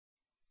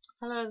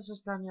Hello, this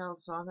is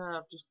danielofdoriaa.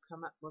 I've just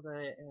come up with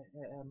a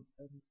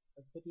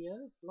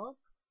video blog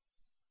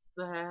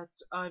that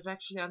I've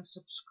actually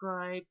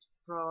unsubscribed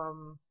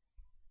from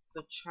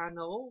the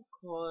channel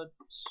called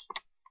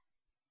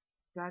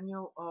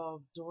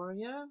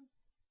danielofdoriaa.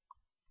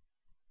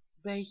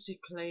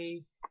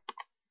 Basically,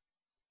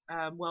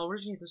 well,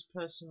 originally this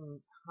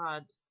person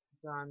had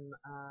done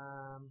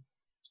um,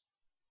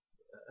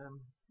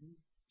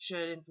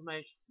 shared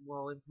information,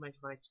 information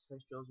about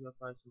extraterrestrials,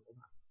 UFOs, and all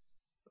that.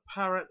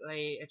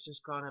 Apparently, it's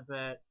just gone a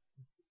bit,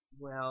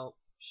 well,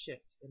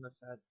 shit in a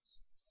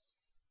sense.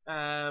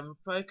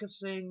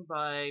 Focusing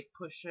by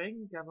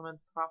pushing government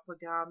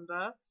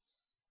propaganda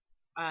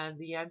and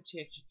the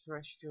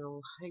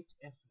anti-extraterrestrial hate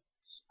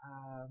efforts,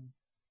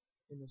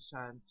 in a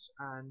sense,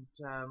 and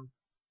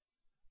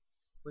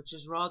which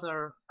is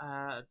rather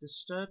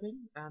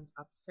disturbing and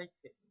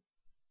upsetting.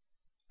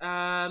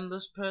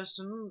 This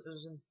person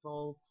is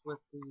involved with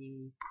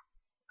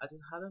I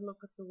had a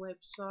look at the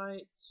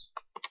website,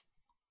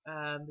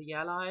 the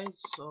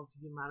Allies of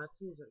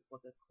Humanity, is that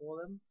what they call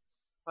them?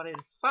 But in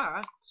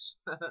fact,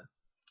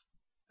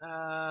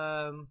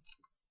 they're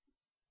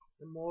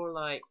more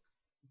like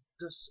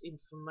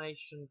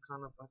disinformation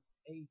kind of like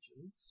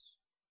agents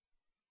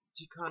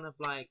to kind of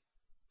like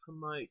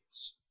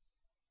promote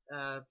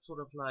sort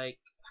of like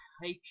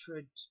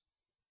hatred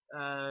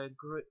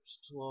groups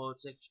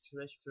towards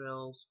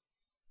extraterrestrials,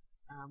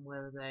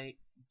 where they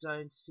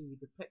don't see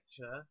the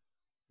picture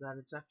that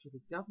it's actually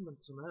the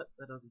governments on Earth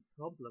that are the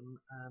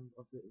problem,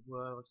 of the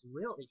world's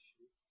real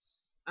issue,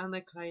 and they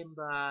claim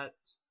that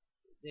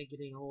they're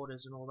getting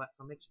orders and all that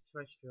from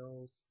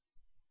extraterrestrials,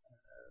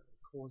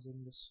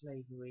 causing the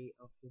slavery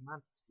of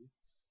humanity,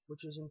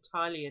 which is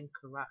entirely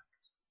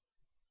incorrect.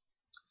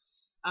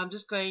 I'm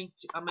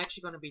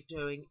actually going to be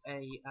doing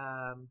a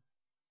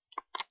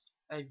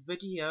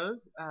video,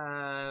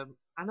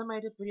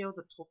 animated video,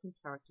 the talking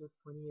character,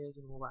 20 years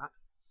and all that,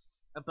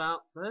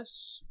 about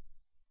this,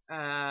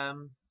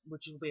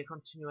 which will be a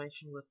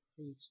continuation with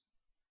please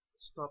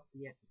stop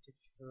the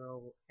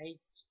extraterrestrial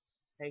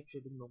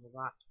hatred and all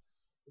that.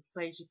 But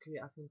basically,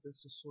 I think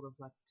this is sort of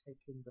like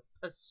taking the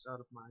piss out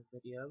of my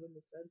video in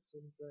a sense,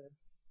 and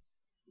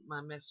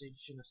my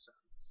message in a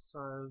sense.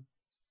 So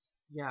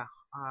yeah,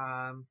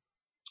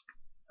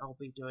 I'll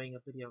be doing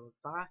a video of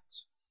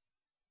that,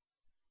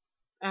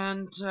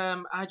 and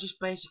I just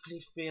basically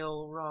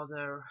feel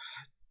rather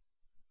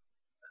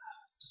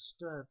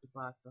disturbed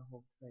about the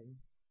whole thing.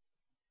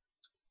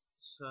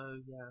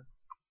 So yeah,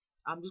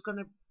 I'm just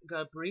gonna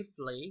go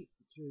briefly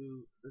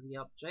through the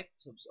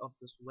objectives of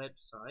this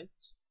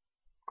website,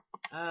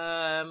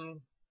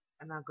 and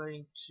I'm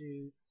going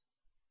to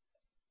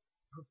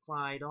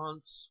provide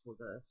answers for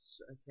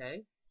this.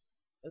 Okay,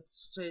 it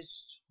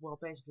says, well,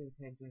 basically the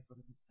came to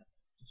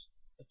just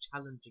a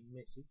challenging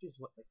message is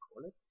what they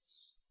call it.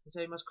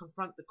 So you must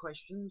confront the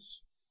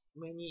questions,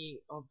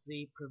 many of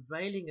the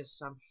prevailing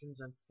assumptions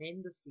and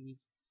tendencies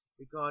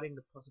regarding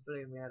the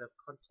possibility we had of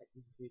contact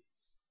include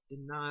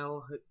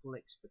denial, hopeful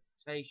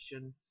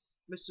expectation,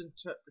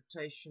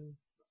 misinterpretation,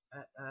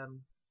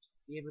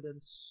 the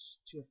evidence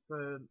to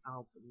affirm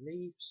our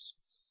beliefs,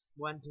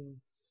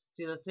 wanting.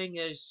 See, the thing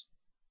is,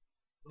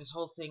 this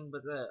whole thing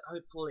with the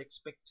hopeful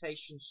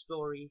expectation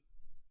story,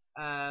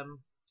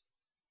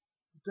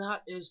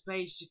 that is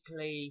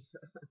basically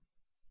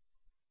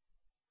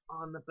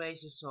on the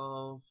basis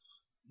of,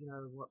 you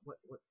know, what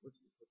the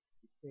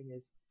thing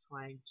is,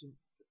 trying to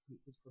put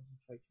people's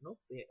concentration off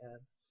the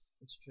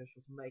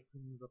extraterrestrials, make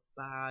them the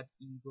bad,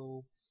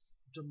 evil,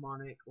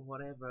 demonic, or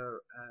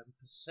whatever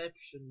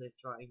perception they're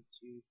trying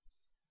to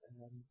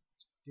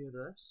do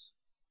this,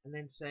 and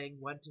then saying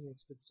wanting to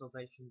expect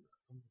salvation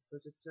from the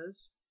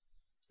visitors.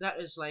 That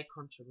is like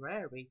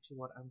contrary to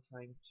what I'm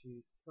trying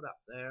to put up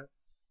there.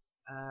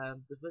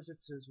 The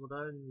visitors would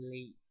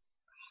only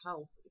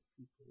help if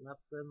people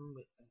love them,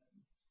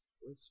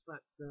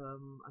 respect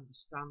them,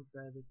 understand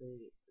they're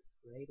the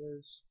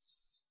creators,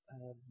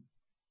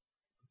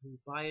 who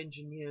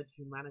bioengineered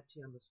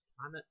humanity on this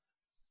planet,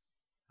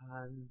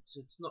 and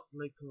it's not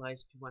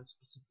localized to one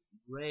specific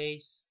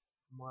race.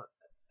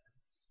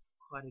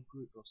 Quite a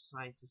group of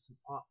scientists and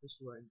artists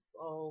who are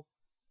involved,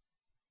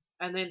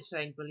 and then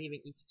saying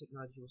believing ET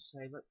technology will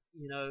save it.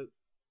 You know,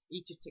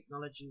 ET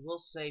technology will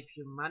save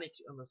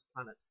humanity on this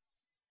planet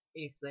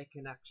if they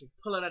can actually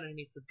pull it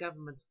underneath the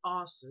government's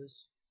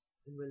asses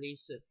and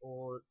release it,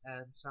 or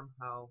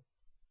somehow,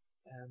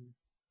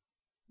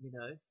 you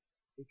know,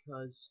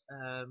 because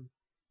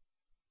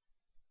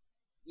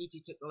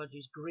ET technology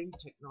is green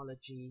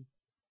technology,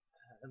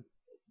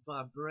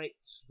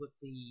 vibrates with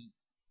the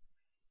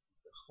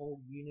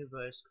whole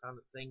universe kind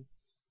of thing.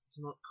 It's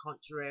not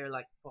contrary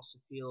like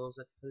fossil fuels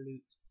that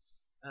pollute,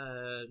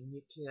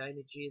 nuclear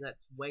energy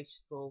that's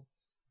wasteful.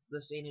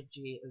 This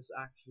energy is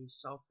actually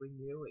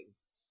self-renewing,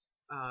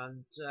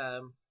 and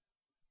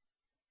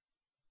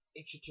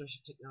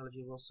extraterrestrial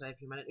technology will save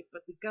humanity.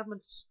 But the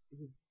governments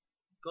who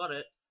got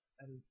it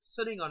and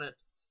sitting on it,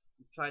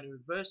 try to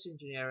reverse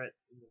engineer it,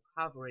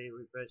 have already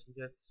reverse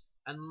engineered,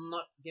 and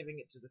not giving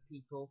it to the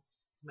people,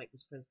 make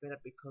this place better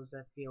because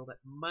they feel that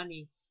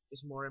money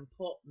is more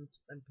important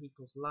than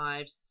people's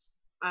lives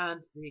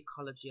and the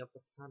ecology of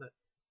the planet.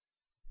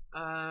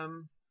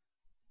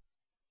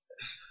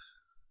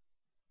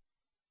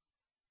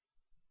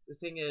 The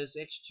thing is,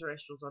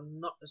 extraterrestrials are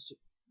not a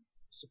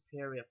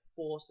superior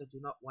force. They do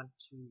not want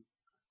to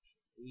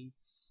actually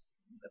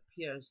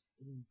appear as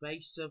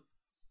invasive,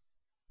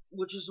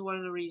 which is one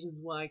of the reasons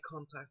why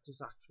contact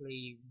is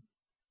actually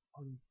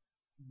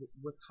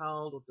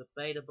withheld or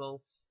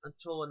debatable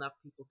until enough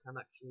people can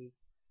actually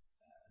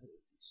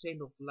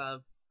send off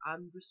love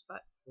and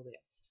respect for the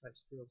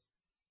extraterrestrials.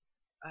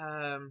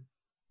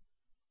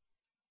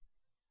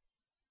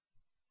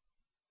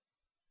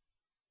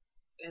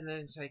 And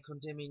then say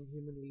condemning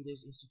human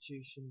leaders,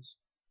 institutions.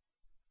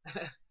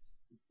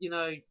 You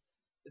know,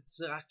 it's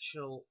the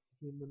actual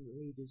human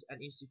leaders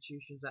and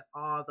institutions that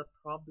are the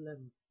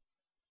problem.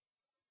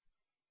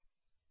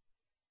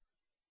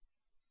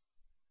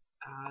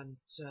 And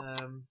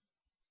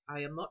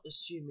I am not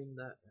assuming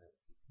that,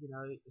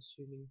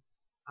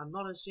 I'm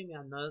not assuming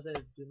I know they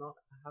do not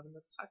have an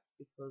attack,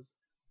 because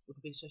it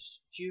would be so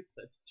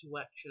stupid to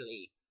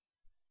actually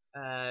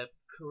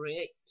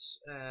create,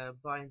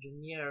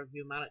 bioengineer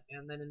humanity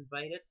and then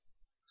invade it.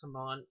 Come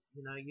on,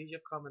 use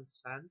your common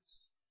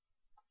sense.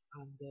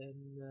 And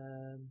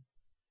then,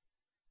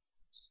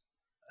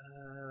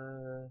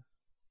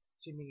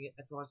 assuming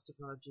advanced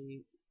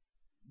technology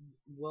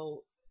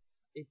will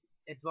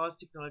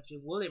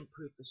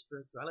improve the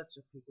spirituality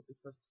of people,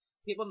 because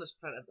people on this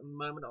planet at the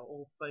moment are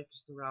all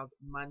focused around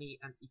money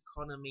and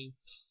economy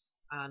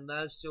and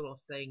those sort of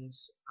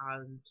things,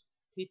 and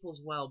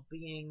people's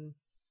well-being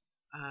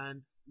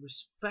and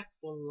respect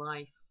for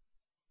life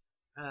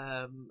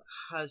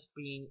has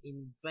been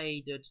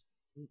invaded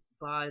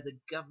by the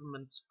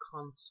government's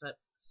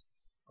concepts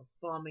of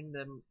farming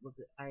them with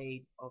the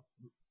aid of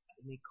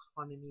an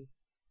economy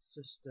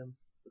system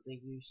with the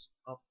use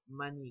of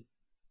money.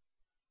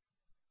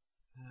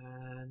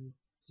 And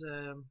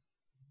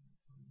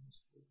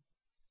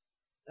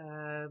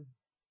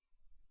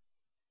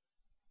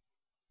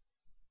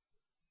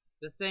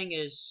the thing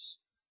is,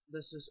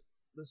 this is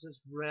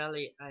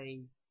really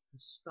a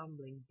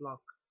stumbling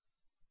block.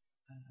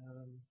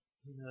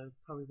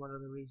 Probably one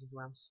of the reasons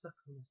why I'm stuck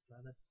on this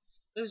planet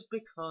is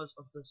because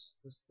of this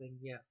thing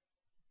here.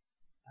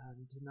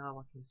 And now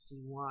I can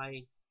see why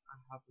I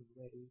haven't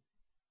really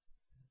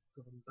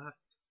gone back,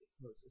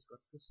 because it's got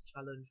this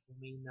challenge for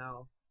me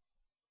now,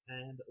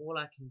 and all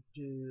I can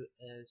do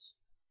is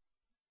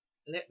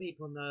let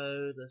people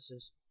know this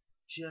is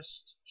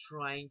just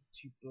trying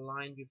to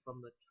blind you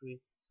from the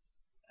truth,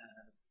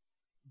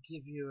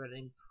 give you an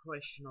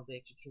impression of the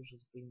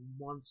extraterrestrials being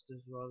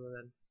monsters rather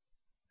than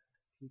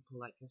people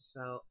like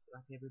yourself,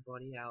 like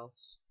everybody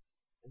else,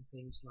 and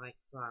things like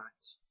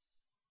that.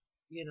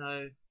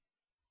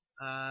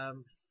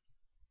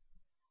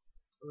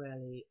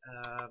 Really, I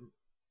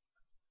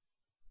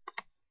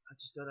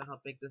just don't know how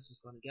big this is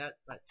going to get,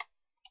 but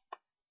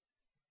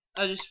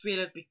I just feel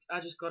it. I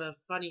just got a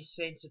funny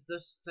sense that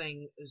this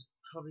thing is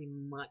probably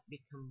might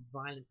become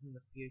violent in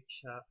the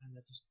future, and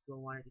I just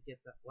don't want it to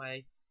get that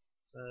way.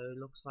 So it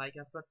looks like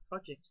I've got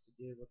projects to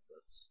do with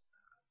this.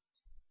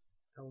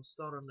 I will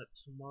start on it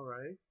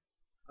tomorrow.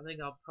 I think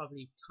I'll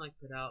probably type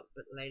it out a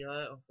bit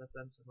later if I've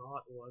done some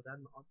art or I've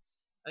done art.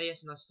 Oh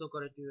yes, and I still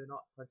got to do an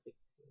art project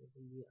for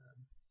the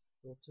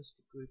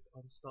autistic group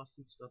on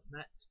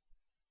starseeds.net.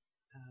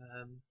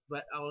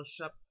 But I'll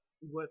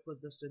work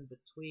with this in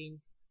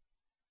between,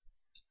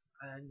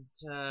 and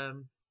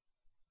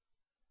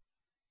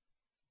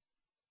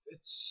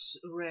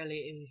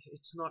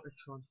it's not a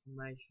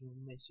transformational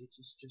message.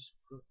 It's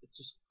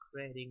just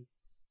creating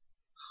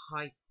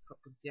hype,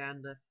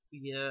 propaganda,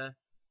 fear,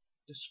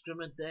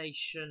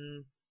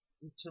 discrimination,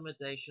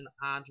 intimidation,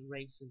 and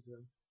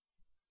racism.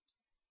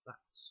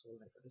 That's all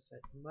I got to say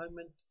at the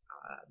moment.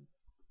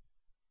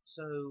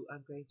 So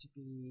I'm going to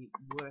be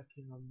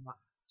working on that.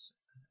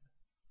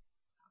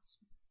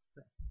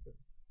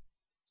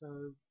 So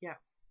yeah,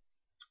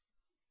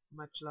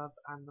 much love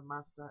and the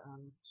master,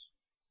 and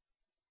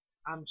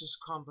I just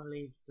can't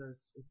believe that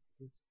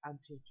this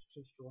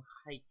anti-extraterrestrial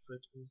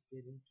hatred is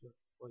getting to a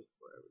point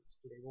where it's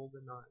getting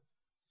organized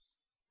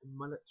and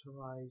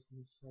militarized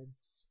in a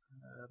sense,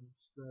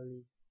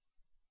 slowly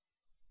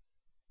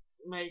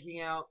making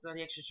out that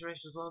the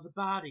extraterrestrials are the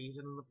baddies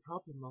and the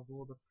problem of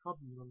all the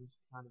problems on this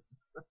planet.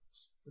 But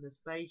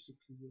it's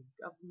basically your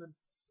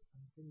governments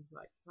and things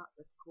like that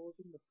that's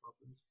causing the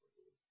problems for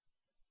you.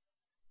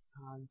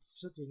 And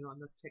sitting on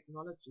the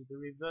technology,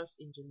 the reverse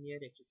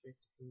engineered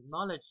extraterrestrial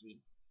technology,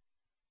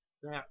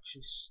 they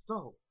actually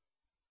stole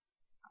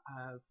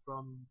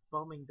from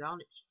bombing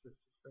down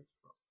extraterrestrial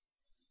spacecraft,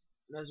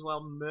 and as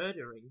well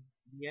murdering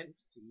the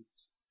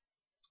entities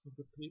of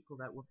the people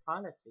that were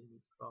piloting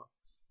these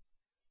crafts.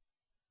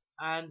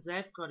 And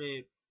they've got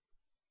to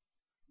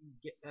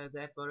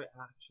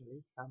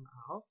actually come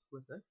out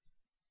with it,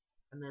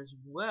 and as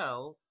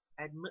well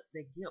admit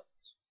their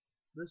guilt.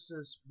 This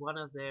is one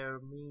of their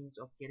means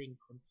of getting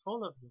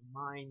control of your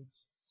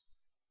minds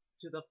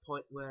to the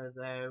point where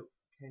they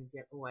can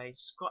get away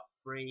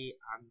scot-free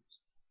and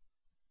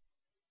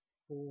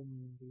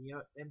form the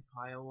Earth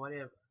Empire or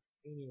whatever.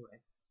 Anyway,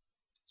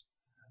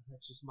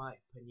 that's just my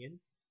opinion,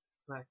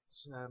 but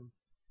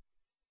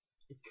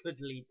it could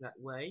lead that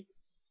way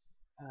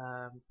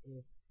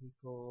if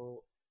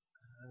people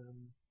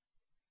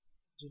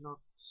do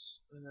not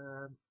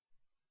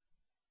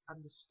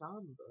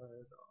understand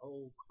the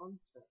whole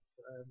concept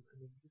and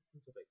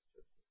existence of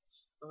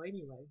extraterrestrials. So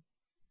anyway,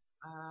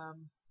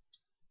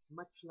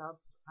 much love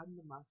and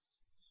the must.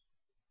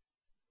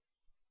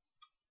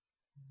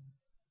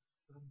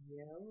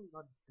 Danielle,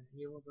 not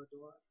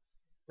danielofdoriaa.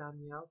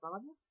 Danielle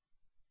Zalama,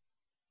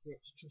 the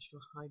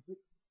extraterrestrial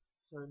hybrid.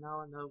 So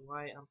now I know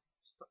why I'm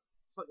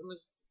stuck in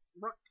this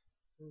rock.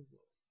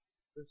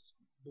 This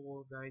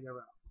ball going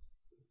around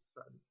the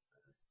sun.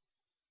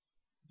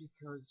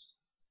 Because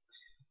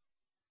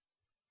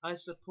I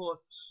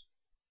support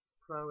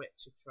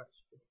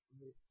pro-extraterrestrial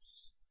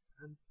groups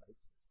and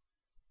places.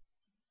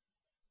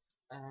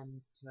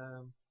 And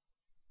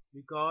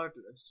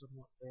regardless of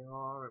what they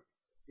are, or what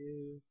they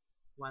do,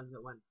 ones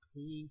that want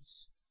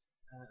peace,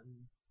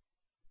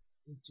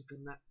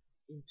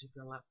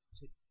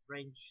 intergalactic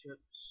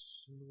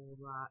friendships and all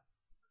that,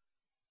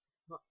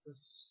 not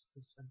this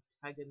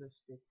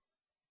antagonistic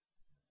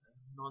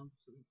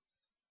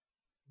nonsense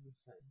in a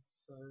sense.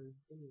 So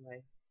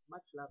anyway,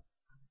 much love.